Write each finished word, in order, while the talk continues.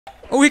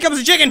Oh, here comes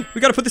the chicken. We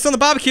gotta put this on the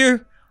barbecue.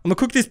 I'm gonna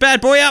cook this bad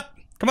boy up.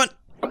 Come on.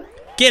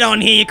 Get on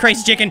here, you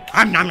crazy chicken.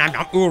 Nom, nom,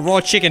 nom. Ooh, raw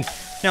chicken.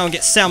 Now I'll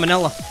get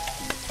salmonella.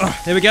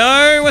 Oh, there we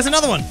go. Where's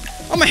another one?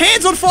 Oh, my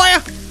hand's on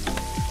fire.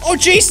 Oh,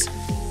 jeez.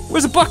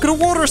 Where's a bucket of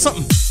water or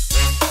something?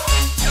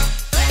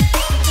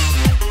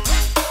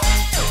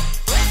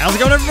 How's it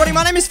going, everybody?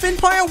 My name is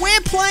Fynnpire. We're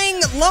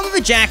playing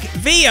Lumberjack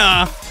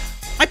VR.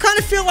 I kind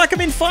of feel like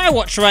I'm in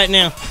Firewatch right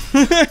now.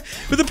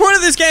 But the point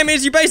of this game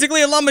is you're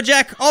basically a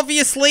lumberjack,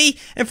 obviously.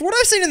 And for what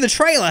I've seen in the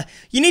trailer,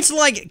 you need to,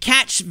 like,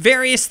 catch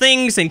various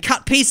things and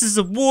cut pieces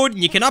of wood,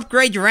 and you can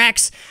upgrade your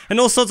axe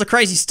and all sorts of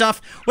crazy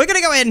stuff. We're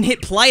gonna go ahead and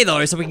hit play,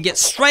 though, so we can get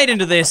straight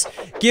into this.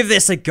 Give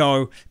this a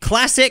go.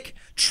 Classic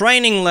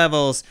training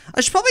levels.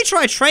 I should probably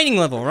try training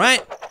level,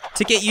 right?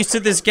 To get used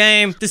to this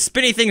game. There's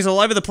spinny things all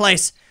over the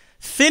place.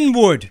 Thin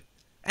wood.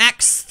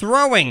 Axe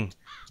throwing.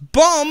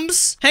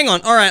 Bombs! Hang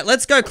on, alright,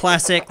 let's go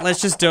classic.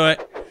 Let's just do it.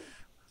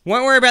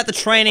 Won't worry about the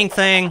training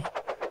thing.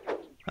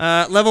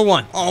 Level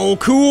 1. Oh,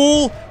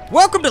 cool!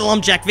 Welcome to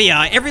Lumberjack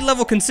VR. Every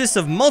level consists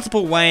of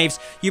multiple waves.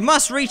 You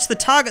must reach the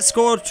target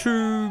score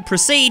to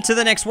proceed to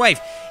the next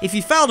wave. If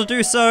you fail to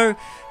do so,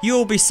 you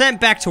will be sent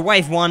back to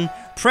wave 1.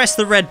 Press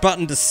the red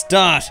button to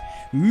start.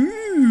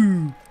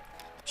 Ooh.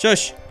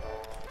 Shush.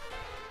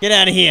 Get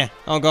out of here.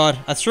 Oh god,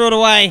 I threw it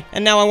away,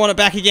 and now I want it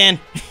back again.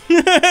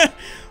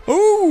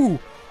 Ooh!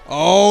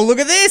 Oh, look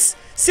at this!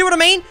 See what I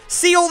mean?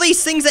 See all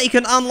these things that you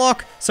can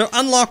unlock? So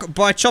unlock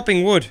by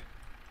chopping wood.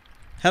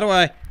 How do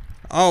I...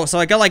 Oh, so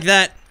I go like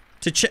that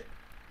to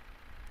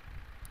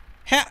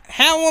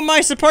How am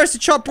I supposed to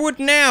chop wood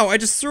now? I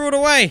just threw it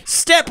away.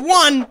 Step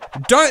 1,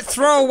 don't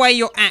throw away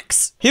your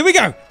axe. Here we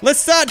go. Let's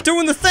start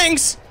doing the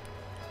things.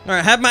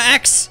 Alright, have my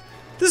axe.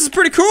 This is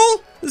pretty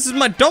cool. This is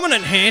my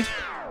dominant hand.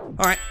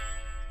 Alright.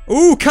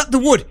 Ooh, cut the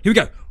wood. Here we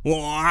go.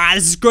 Wow,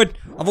 this is good.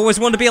 I've always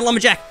wanted to be a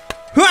lumberjack.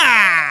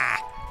 Hooah!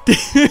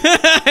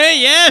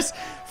 Yes!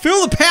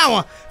 Feel the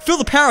power! Feel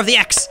the power of the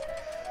axe!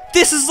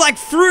 This is like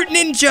Fruit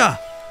Ninja!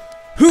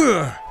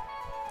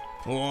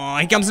 Oh,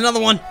 here comes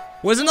another one!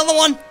 Where's another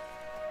one?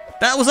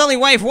 That was only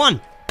wave 1.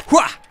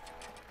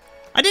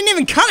 I didn't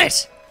even cut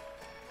it!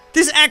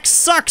 This axe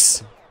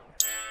sucks!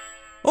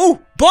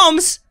 Oh,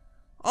 bombs!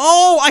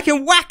 Oh, I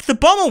can whack the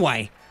bomb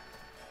away!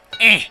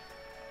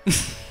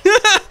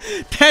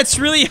 That's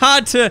really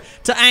hard to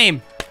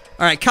aim.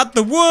 Alright, cut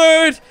the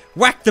wood,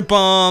 whack the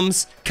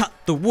bombs, cut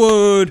the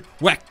wood,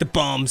 whack the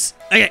bombs.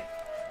 Okay,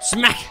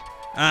 smack.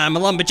 I'm a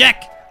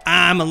lumberjack.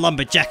 I'm a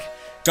lumberjack.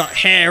 Got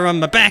hair on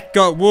my back,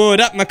 got wood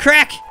up my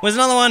crack. Where's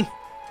another one?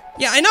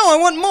 Yeah, I know, I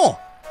want more.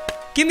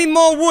 Give me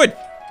more wood.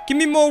 Give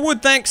me more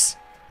wood, thanks.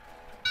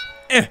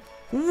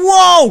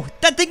 Whoa,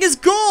 that thing is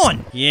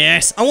gone.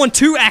 Yes, I want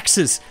 2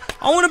 axes.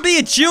 I want to be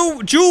a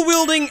dual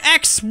wielding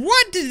axe.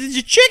 What? Did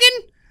you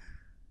chicken?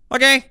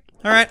 Okay,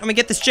 alright, I'm gonna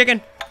get this chicken.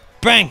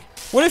 Bang.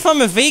 What if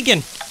I'm a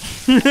vegan?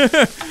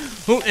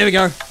 Oh, there we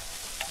go.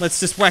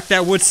 Let's just whack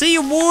that wood. See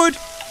you, wood!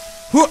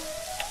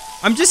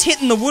 I'm just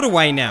hitting the wood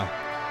away now.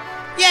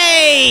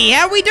 Yay!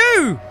 How we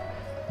do?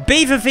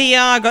 Beaver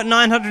VR got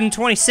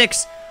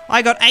 926.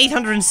 I got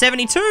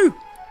 872.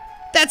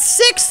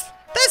 That's 6th.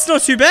 That's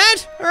not too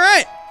bad.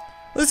 Alright.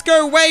 Let's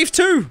go wave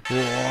 2.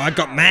 Oh, I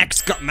got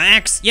max. Got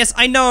max. Yes,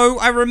 I know.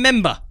 I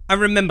remember. I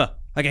remember.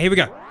 Okay, here we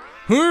go.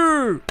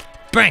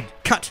 Bang.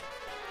 Cut.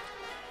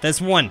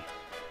 There's 1.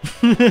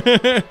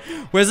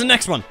 Where's the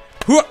next one?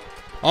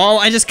 Oh,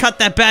 I just cut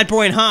that bad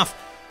boy in half.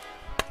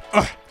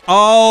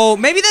 Oh,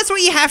 maybe that's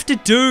what you have to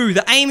do.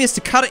 The aim is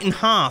to cut it in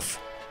half.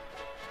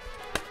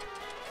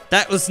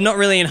 That was not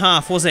really in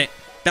half, was it?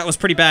 That was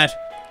pretty bad.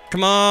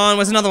 Come on,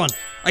 where's another one?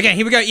 Okay,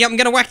 here we go. Yep, I'm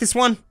gonna whack this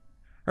one.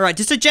 Alright,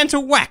 just a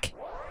gentle whack.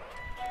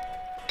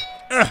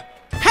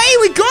 Hey,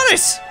 we got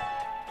it!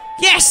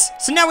 Yes!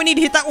 So now we need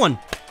to hit that one.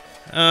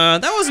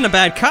 That wasn't a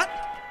bad cut.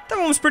 That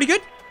one was pretty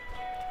good.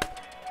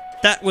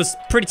 That was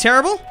pretty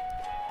terrible.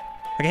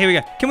 Okay, here we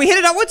go. Can we hit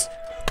it upwards?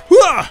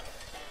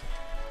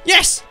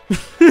 Yes!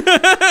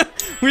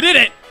 We did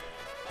it!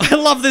 I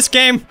love this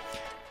game.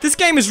 This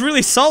game is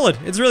really solid.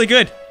 It's really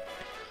good.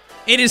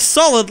 It is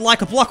solid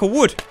like a block of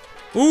wood.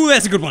 Ooh,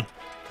 that's a good one.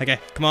 Okay,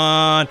 come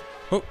on.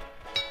 Oh.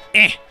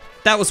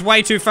 That was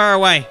way too far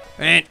away.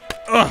 And,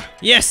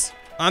 yes!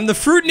 I'm the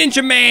Fruit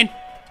Ninja man!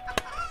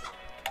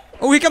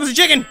 Oh, here comes the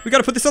chicken! We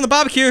gotta put this on the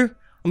barbecue. I'm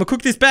gonna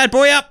cook this bad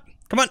boy up.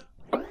 Come on.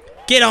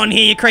 Get on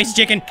here, you crazy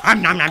chicken.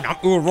 Nom, nom, nom.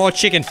 Ooh, raw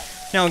chicken.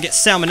 Now I'll get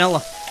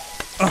salmonella.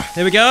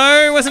 There we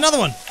go. Where's another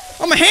one?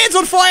 Oh, my hand's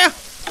on fire.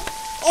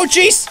 Oh,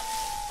 jeez.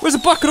 Where's a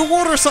bucket of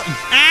water or something?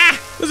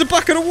 There's a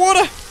bucket of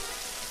water.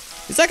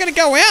 Is that gonna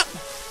go out?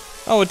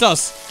 Oh, it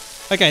does.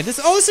 Okay, this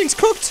thing's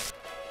cooked.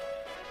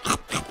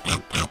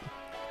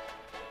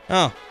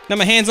 Oh, now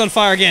my hand's on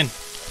fire again.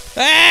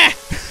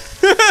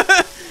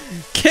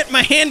 Get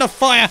my hand off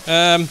fire.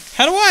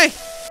 How do I?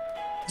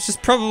 Let's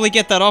just probably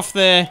get that off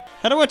there.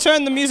 How do I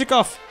turn the music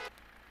off?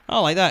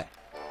 Oh, like that.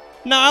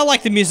 No, I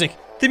like the music.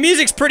 The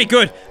music's pretty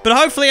good, but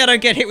hopefully I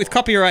don't get hit with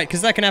copyright,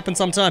 because that can happen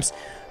sometimes.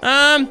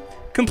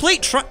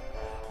 Complete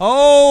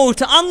Oh,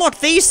 to unlock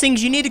these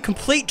things, you need to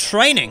complete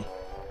training.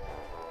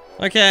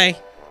 Okay.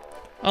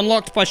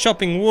 Unlocked by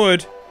shopping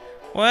wood.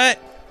 What?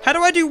 How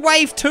do I do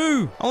wave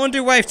 2? I want to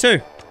do wave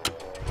 2.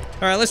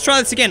 Alright, let's try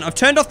this again. I've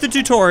turned off the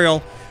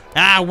tutorial.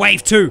 Ah,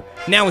 wave 2.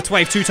 Now it's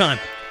wave 2 time.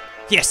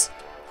 Yes.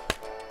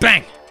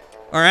 Bang.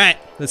 Alright,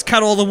 let's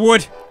cut all the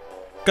wood.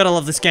 Gotta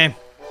love this game.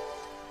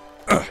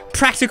 Ugh.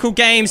 Practical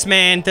games,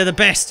 man. They're the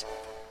best.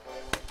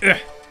 Ugh.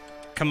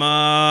 Come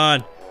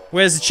on.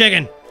 Where's the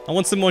chicken? I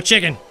want some more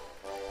chicken.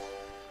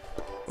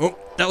 Oh,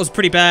 that was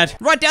pretty bad.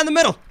 Right down the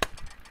middle.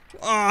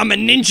 Oh, I'm a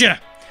ninja.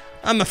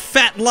 I'm a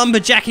fat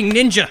lumberjacking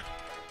ninja.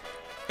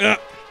 Ugh.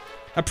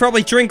 I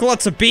probably drink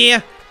lots of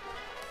beer.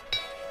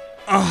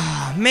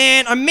 Oh,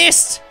 man, I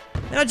missed.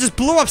 And I just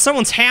blew up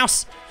someone's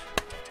house.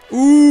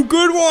 Ooh,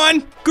 good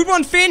one. Good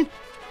one, Finn.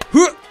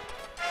 Huh.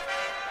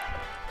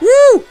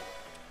 Woo!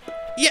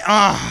 Yeah,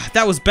 ah,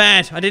 that was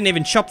bad. I didn't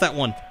even chop that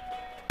one.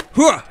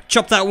 Huh.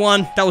 Chop that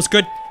one. That was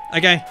good.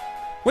 Okay.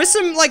 Where's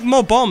some, like,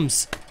 more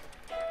bombs?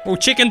 Or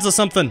chickens or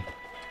something.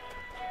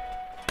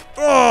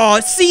 Oh,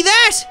 see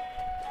that?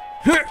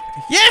 Huh.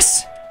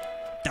 Yes!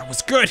 That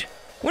was good.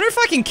 Wonder if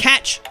I can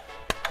catch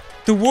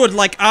the wood,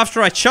 like,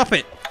 after I chop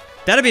it.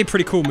 That'd be a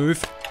pretty cool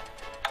move.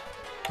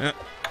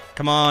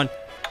 Come on.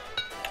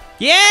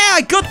 Yeah,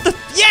 I got the...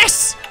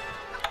 Yes!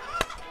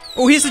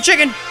 Oh, here's the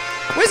chicken.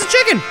 Where's the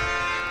chicken?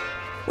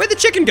 Where'd the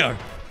chicken go?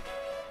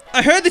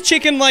 I heard the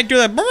chicken, like, do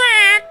that...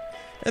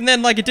 And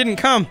then, like, it didn't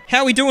come. How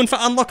are we doing for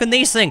unlocking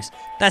these things?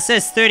 That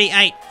says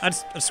 38. I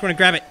just want to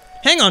grab it.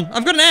 Hang on,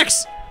 I've got an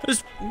axe. I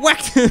just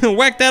whacked,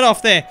 whacked that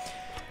off there.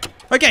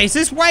 Okay, is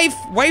this wave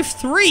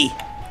 3? Here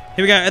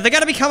we go. Are they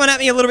gonna be coming at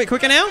me a little bit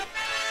quicker now?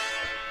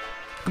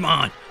 Come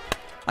on.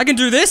 I can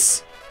do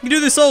this. I can do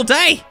this all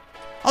day.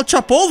 I'll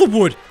chop all the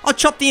wood. I'll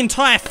chop the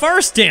entire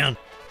forest down.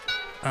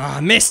 Ah, I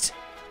missed.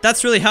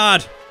 That's really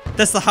hard.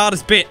 That's the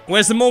hardest bit.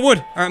 Where's the more wood?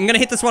 All right, I'm gonna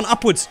hit this one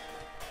upwards.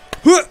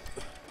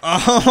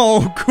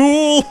 Oh,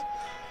 cool.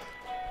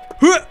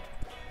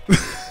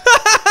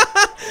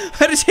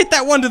 I just hit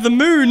that one to the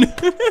moon.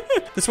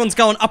 This one's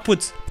going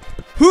upwards.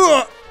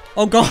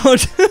 Oh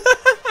god.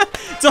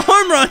 It's a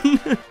home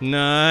run.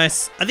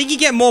 Nice. I think you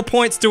get more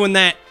points doing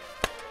that.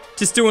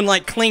 Just doing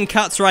like clean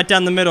cuts right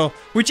down the middle,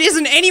 which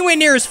isn't anywhere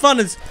near as fun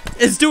as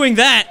doing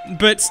that,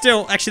 but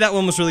still, actually that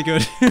one was really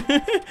good.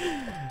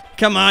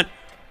 Come on.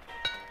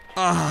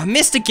 Ah,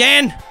 missed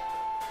again.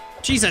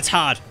 Jeez, that's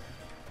hard.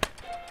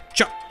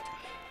 Chop.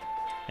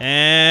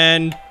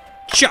 And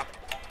chop.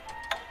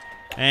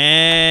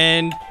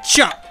 And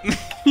chop.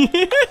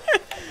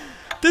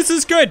 This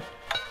is good.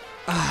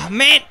 Ah,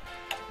 man.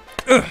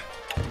 Ugh.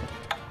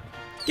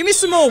 Give me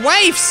some more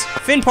waves.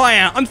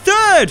 Fynnpire, I'm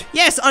 3rd.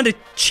 Yes, under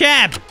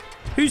Chab.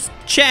 Who's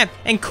Chab?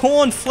 And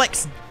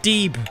Cornflex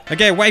Deeb.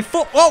 Okay, wave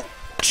 4. Oh,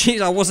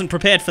 jeez, I wasn't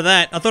prepared for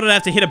that. I thought I'd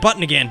have to hit a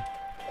button again.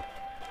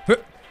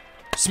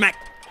 Smack.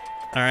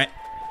 All right.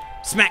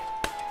 Smack.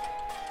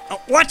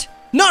 Oh, what?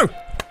 No.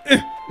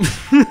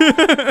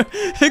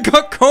 It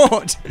got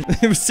caught.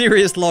 It was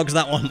serious logs,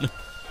 that one.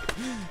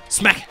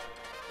 Smack.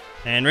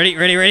 And ready,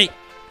 ready, ready.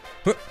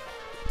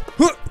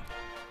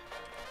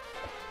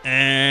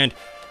 And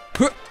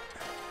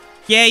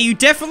yeah, you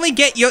definitely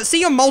get your... See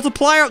your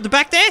multiplier up the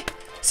back there?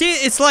 See,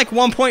 it's like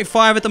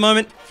 1.5 at the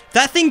moment.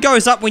 That thing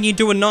goes up when you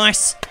do a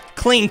nice,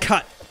 clean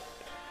cut.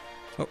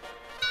 Oh,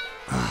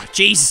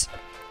 jeez.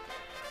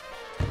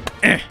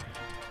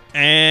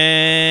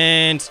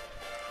 And...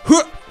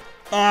 Oh,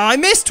 I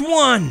missed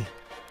one!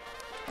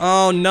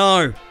 Oh,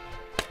 no.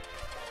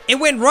 It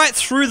went right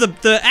through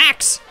the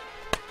axe.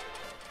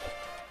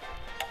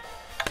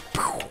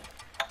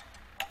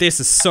 This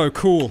is so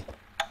cool.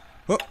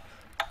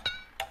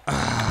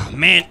 Oh,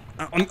 man.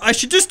 I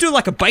should just do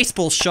like a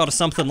baseball shot or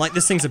something, like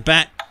this thing's a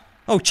bat.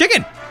 Oh,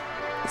 chicken!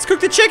 Let's cook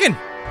the chicken!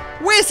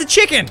 Where's the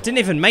chicken? Didn't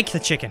even make the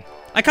chicken.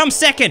 I come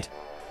 2nd.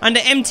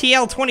 Under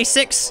MTL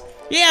 26.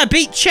 Yeah, I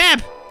beat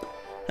Chab!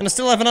 And I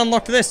still haven't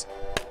unlocked this.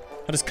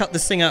 I'll just cut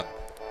this thing up.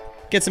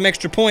 Get some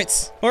extra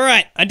points.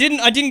 Alright, I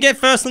didn't get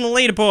 1st on the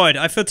leaderboard.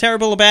 I feel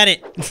terrible about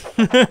it.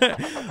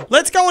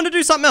 Let's go on to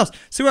do something else.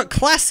 So we got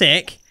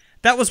classic.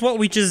 That was what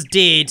we just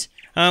did.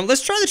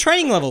 Let's try the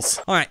training levels.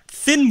 Alright,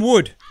 thin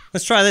wood.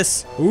 Let's try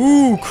this.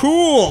 Ooh,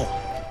 cool.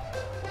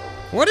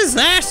 What is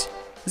that?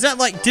 Is that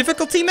like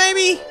difficulty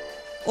maybe?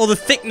 Or the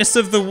thickness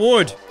of the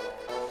wood?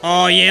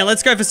 Oh yeah,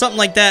 let's go for something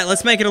like that.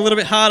 Let's make it a little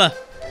bit harder.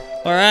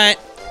 Alright,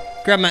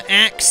 grab my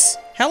axe.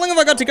 How long have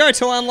I got to go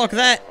till I unlock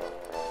that?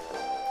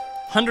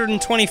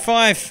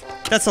 125.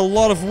 That's a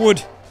lot of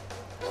wood.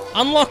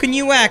 Unlock a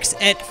new axe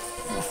at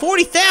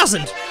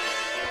 40,000.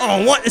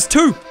 Oh, what? There's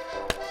 2.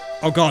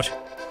 Oh god.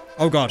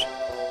 Oh god.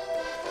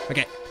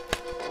 Okay.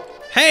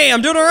 Hey,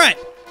 I'm doing alright.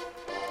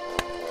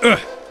 Ugh.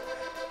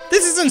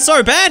 This isn't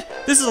so bad.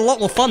 This is a lot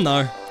more fun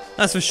though.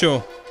 That's for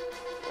sure.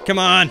 Come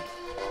on.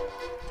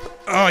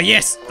 Oh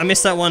yes, I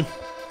missed that one.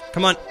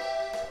 Come on.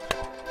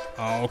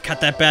 Oh,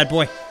 cut that bad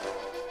boy.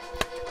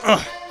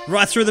 Ugh.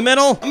 Right through the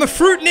middle. I'm a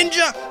fruit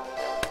ninja.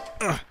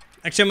 Ugh.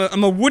 Actually,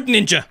 I'm a wood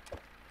ninja.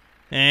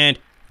 And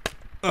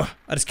I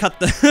just cut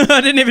the...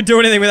 I didn't even do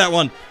anything with that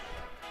one.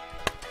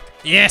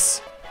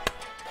 Yes.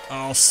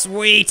 Oh,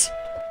 sweet.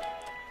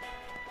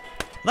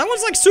 That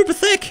one's like super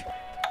thick.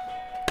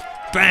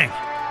 Bang.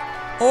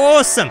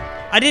 Awesome.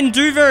 I didn't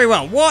do very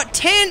well. What?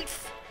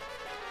 10th?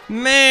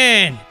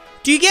 Man.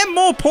 Do you get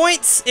more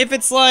points if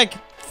it's like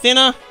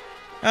thinner?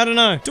 I don't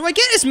know. Do I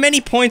get as many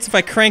points if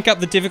I crank up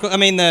the difficulty? I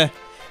mean, if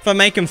I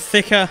make them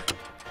thicker?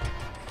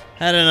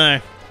 I don't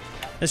know.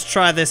 Let's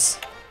try this.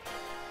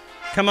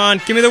 Come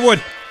on, give me the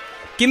wood.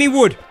 Give me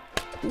wood.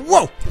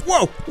 Whoa,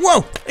 whoa,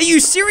 whoa. Are you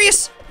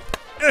serious?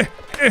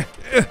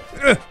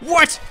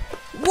 What?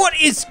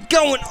 What is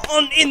going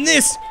on in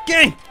this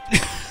game?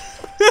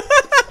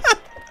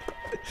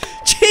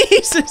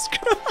 Jesus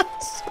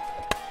Christ.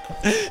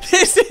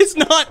 This is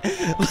not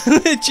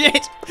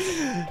legit.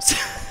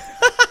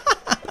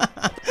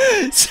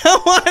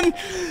 Someone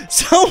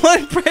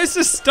press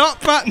the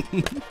stop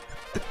button.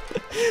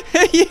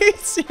 Are you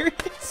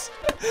serious?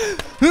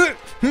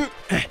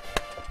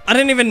 I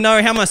don't even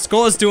know how my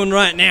score's doing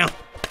right now.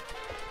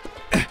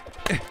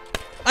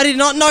 I did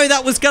not know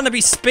that was gonna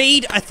be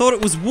speed. I thought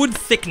it was wood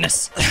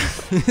thickness.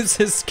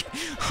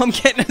 I'm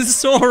getting a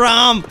sore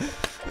arm.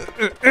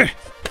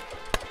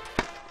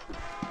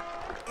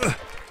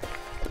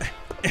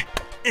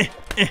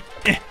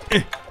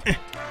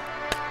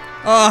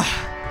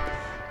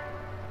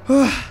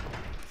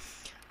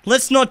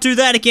 Let's not do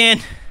that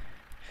again.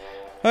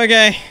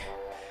 Okay.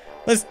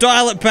 Let's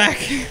dial it back.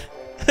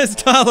 Let's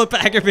dial it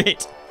back a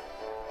bit.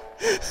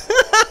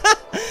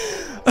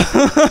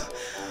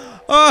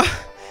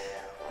 Oh,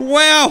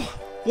 wow.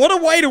 What a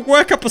way to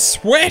work up a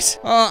sweat.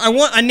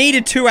 I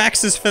needed 2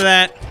 axes for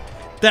that.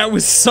 That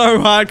was so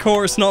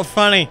hardcore, it's not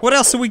funny. What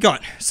else have we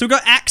got? So we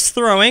got axe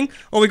throwing,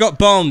 or we got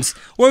bombs.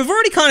 Well, we've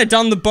already kind of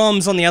done the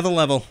bombs on the other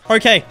level.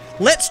 Okay,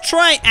 let's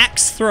try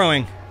axe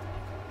throwing.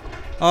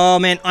 Oh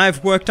man,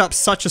 I've worked up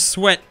such a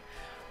sweat.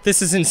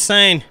 This is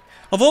insane.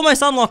 I've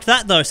almost unlocked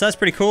that though, so that's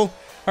pretty cool.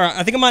 Alright,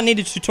 I think I might need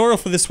a tutorial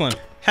for this one.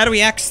 How do we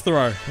axe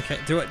throw? Okay,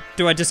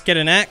 do I just get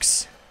an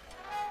axe?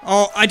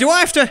 Oh, do I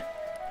have to?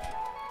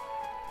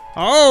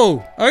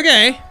 Oh,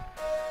 okay.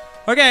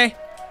 Okay.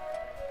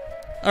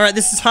 Alright,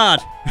 this is hard.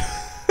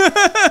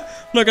 I'm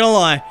not gonna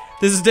lie.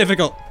 This is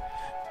difficult.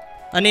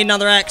 I need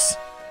another axe.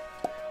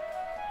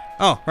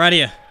 Oh, right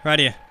here. Right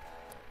here.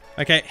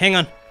 Okay, hang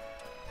on.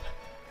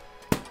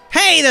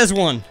 Hey, there's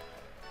one!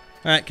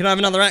 Alright, can I have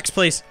another axe,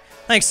 please?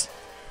 Thanks.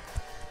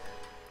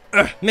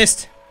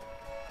 Missed.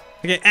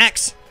 Okay,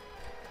 axe.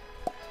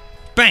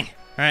 Bang!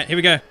 Alright, here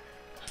we go.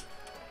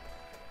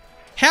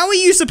 How are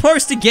you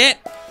supposed to get,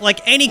 like,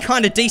 any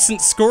kind of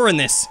decent score in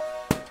this?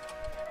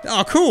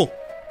 Oh, cool.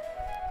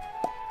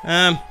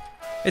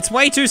 It's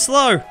way too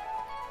slow.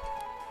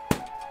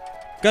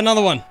 Got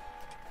another one.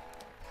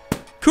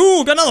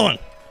 Cool, got another one.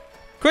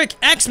 Quick,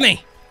 axe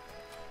me.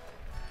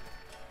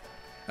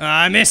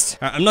 I missed.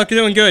 Alright, I'm not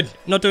doing good.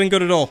 Not doing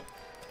good at all.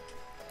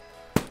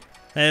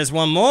 There's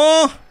one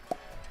more.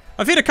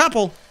 I've hit a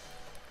couple.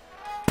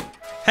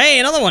 Hey,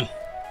 another one.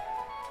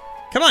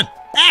 Come on,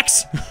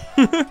 axe.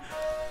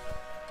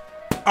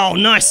 Oh,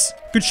 nice.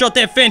 Good shot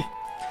there, Finn.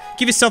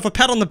 Give yourself a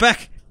pat on the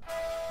back.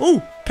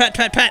 Ooh, pat,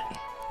 pat, pat.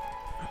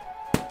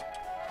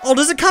 Oh,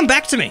 does it come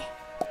back to me?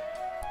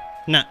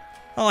 Nah.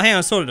 Oh, hang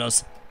on, sort of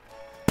does.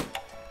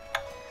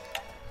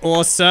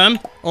 Awesome.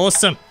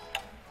 Awesome.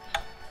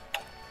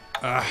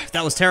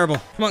 That was terrible.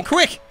 Come on,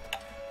 quick.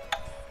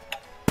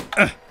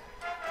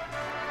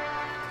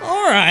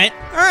 Alright,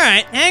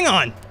 alright. Hang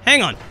on.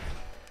 Hang on.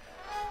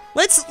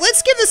 Let's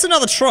give this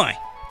another try.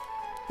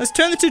 Let's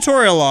turn the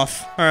tutorial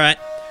off. Alright.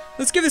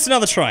 Let's give this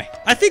another try.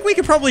 I think we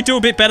could probably do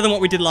a bit better than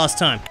what we did last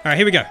time. Alright,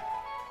 here we go.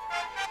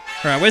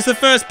 Alright, where's the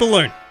first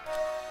balloon?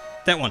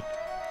 That one.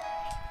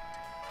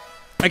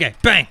 Okay,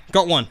 bang.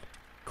 Got one.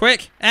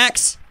 Quick,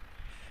 axe.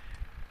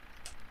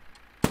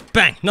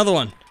 Bang, another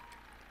one.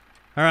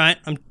 Alright,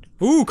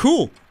 ooh,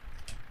 cool.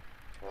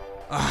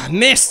 Ah,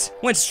 missed.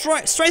 Went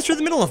straight through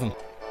the middle of them.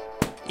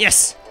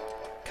 Yes.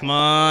 Come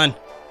on.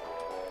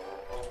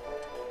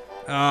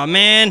 Oh,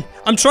 man.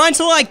 I'm trying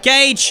to, like,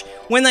 gauge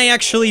when they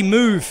actually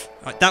move.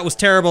 Oh, that was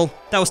terrible.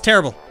 That was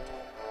terrible.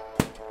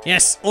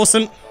 Yes,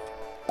 awesome.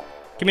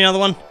 Give me another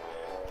one.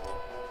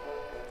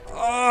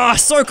 Oh,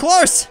 so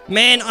close.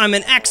 Man, I'm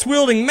an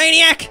axe-wielding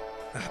maniac.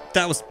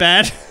 That was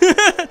bad.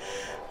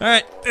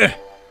 Alright.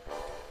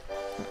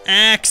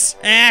 Axe,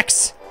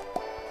 axe.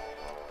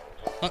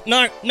 Oh,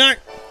 no, no.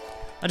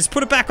 I just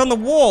put it back on the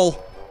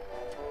wall.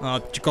 Oh,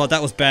 God,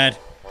 that was bad.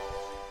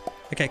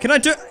 Okay, can I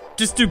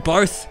just do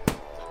both?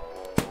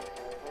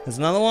 There's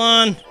another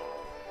one.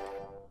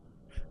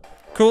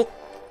 Cool.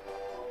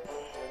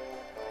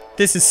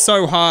 This is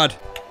so hard.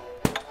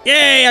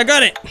 Yay, I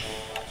got it.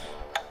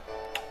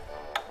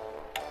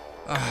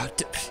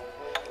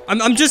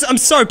 I'm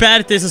so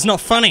bad at this, it's not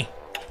funny.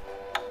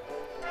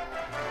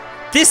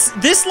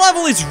 This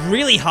level is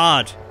really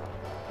hard.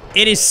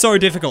 It is so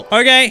difficult.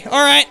 Okay,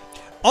 alright.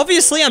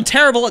 Obviously, I'm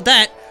terrible at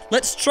that.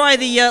 Let's try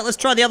the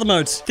other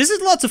modes. This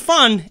is lots of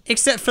fun,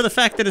 except for the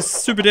fact that it's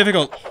super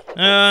difficult.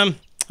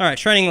 Alright,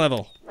 training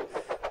level.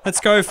 Let's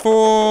go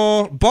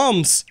for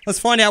bombs. Let's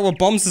find out what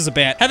bombs is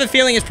about. Have a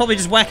feeling it's probably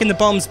just whacking the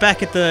bombs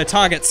back at the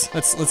targets.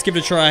 Let's give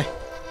it a try.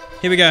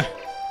 Here we go.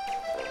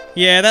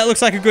 Yeah, that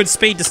looks like a good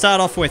speed to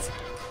start off with.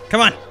 Come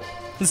on.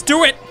 Let's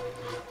do it.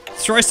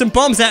 Throw some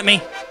bombs at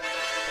me.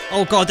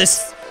 Oh god,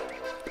 this...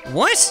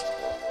 What?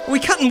 Are we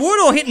cutting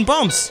wood or hitting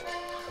bombs?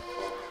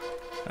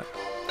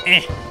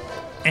 Okay.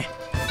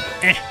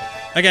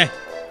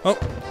 Oh.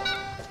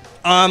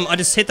 I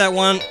just hit that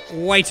one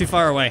way too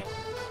far away.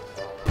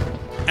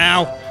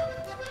 Ow.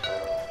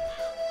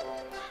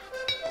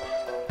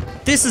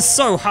 This is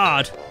so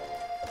hard.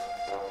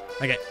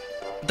 Okay.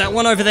 That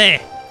one over there.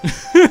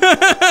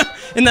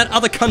 In that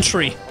other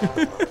country.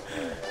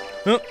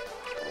 Oh.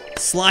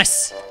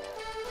 Slice.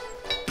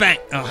 Bang.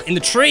 Oh, in the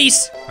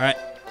trees. Alright.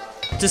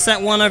 Just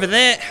that one over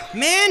there.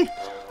 Man.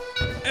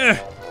 Ugh.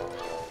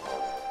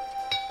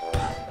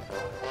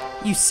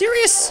 You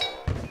serious?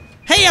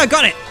 Hey, I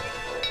got it.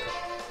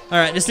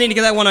 Alright, just need to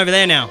get that one over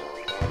there now.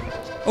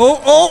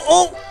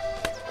 Oh.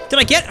 Did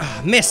I get?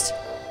 Oh, missed.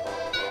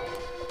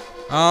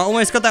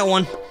 Almost got that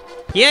one.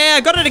 Yeah,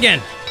 I got it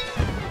again.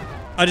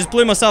 I just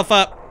blew myself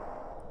up.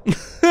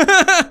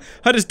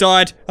 I just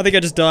died. I think I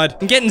just died.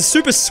 I'm getting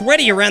super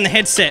sweaty around the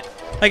headset.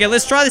 Okay,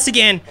 let's try this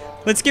again.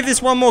 Let's give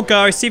this one more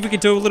go. See if we can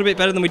do a little bit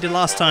better than we did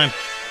last time.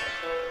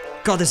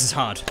 God, this is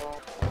hard.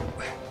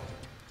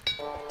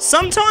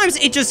 Sometimes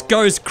it just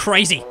goes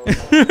crazy.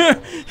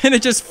 And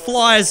it just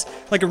flies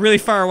like a really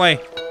far away.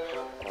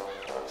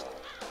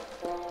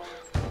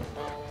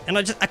 And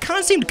I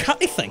can't seem to cut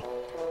anything.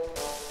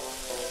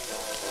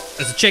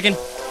 There's a chicken.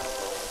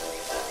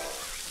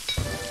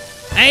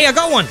 Hey, I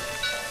got one.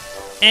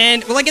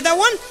 And will I get that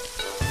one?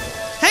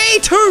 Hey,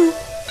 2.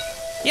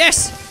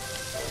 Yes.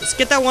 Let's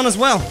get that one as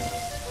well.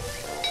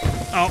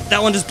 Oh,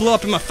 that one just blew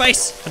up in my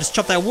face. I just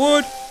chopped that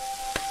wood.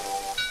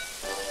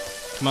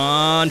 Come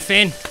on,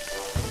 Finn.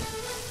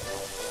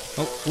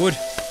 Oh, wood.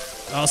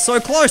 Oh, so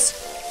close.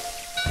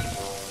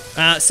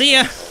 See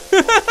ya.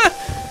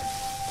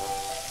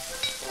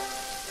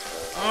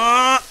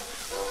 Oh,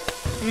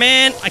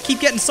 man, I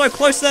keep getting so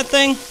close to that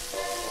thing.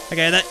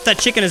 Okay, that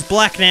chicken is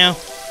black now.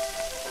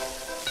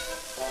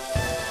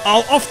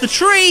 Oh, off the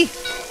tree.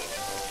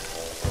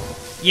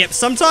 Yep,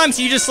 sometimes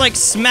you just like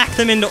smack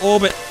them into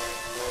orbit.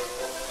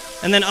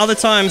 And then other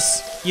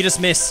times you just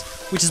miss,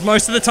 which is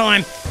most of the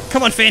time.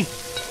 Come on, Finn.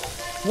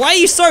 Why are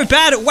you so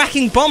bad at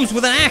whacking bombs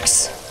with an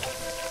axe?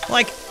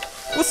 Like,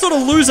 what sort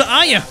of loser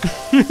are you?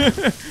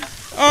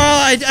 Oh,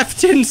 I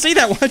didn't see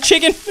that one.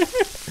 Chicken.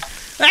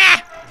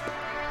 Ah!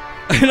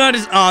 And I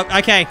just, oh,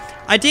 okay.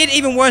 I did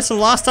even worse than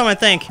last time, I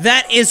think.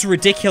 That is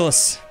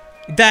ridiculous.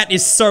 That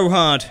is so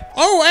hard.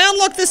 Oh, I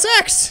unlocked this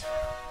axe.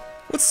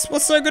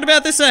 What's so good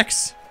about this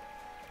axe?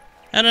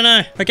 I don't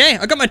know. Okay,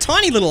 I got my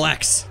tiny little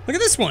axe. Look at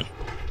this one.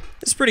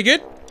 This is pretty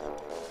good.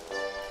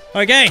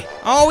 Okay.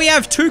 Oh, we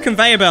have 2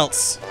 conveyor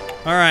belts.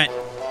 All right.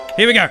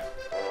 Here we go.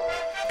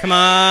 Come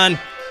on.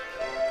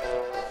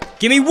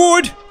 Give me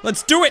wood.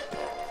 Let's do it.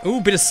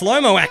 Ooh, bit of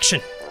slow-mo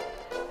action.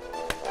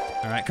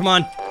 All right, come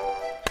on.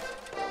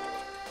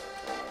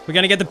 We're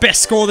gonna get the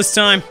best score this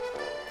time.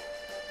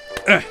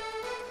 Ugh.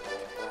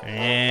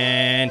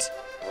 And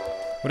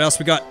what else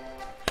we got?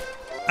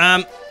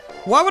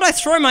 Why would I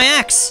throw my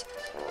axe?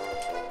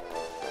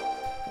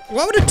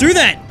 Why would it do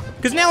that?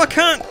 Because now I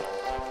can't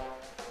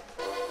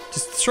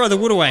just throw the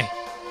wood away.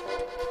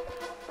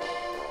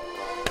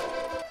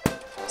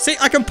 See,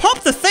 I can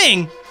pop the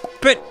thing,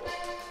 but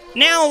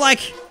now,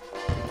 like,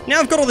 now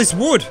I've got all this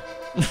wood.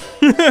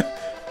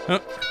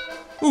 Oh.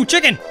 Ooh,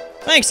 chicken.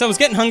 Thanks, I was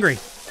getting hungry.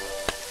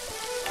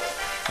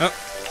 Oh.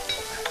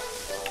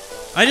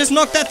 I just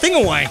knocked that thing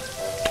away.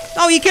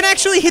 Oh, you can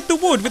actually hit the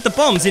wood with the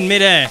bombs in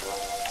midair.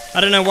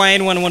 I don't know why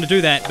anyone would want to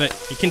do that, but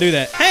you can do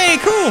that. Hey,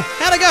 cool.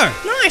 How'd it go?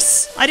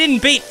 Nice. I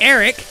didn't beat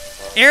Eric.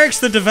 Eric's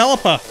the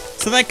developer.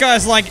 So that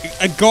guy's like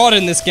a god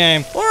in this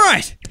game. All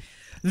right.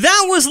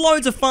 That was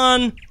loads of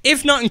fun,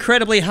 if not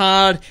incredibly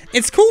hard.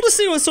 It's cool to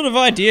see what sort of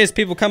ideas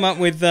people come up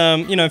with,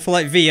 you know, for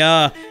like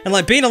VR. And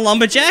like being a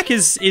lumberjack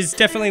is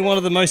definitely one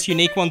of the most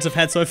unique ones I've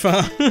had so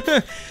far.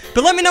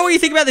 But let me know what you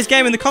think about this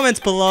game in the comments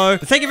below.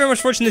 Thank you very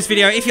much for watching this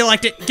video. If you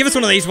liked it, give us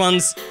one of these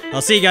ones.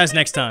 I'll see you guys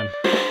next time.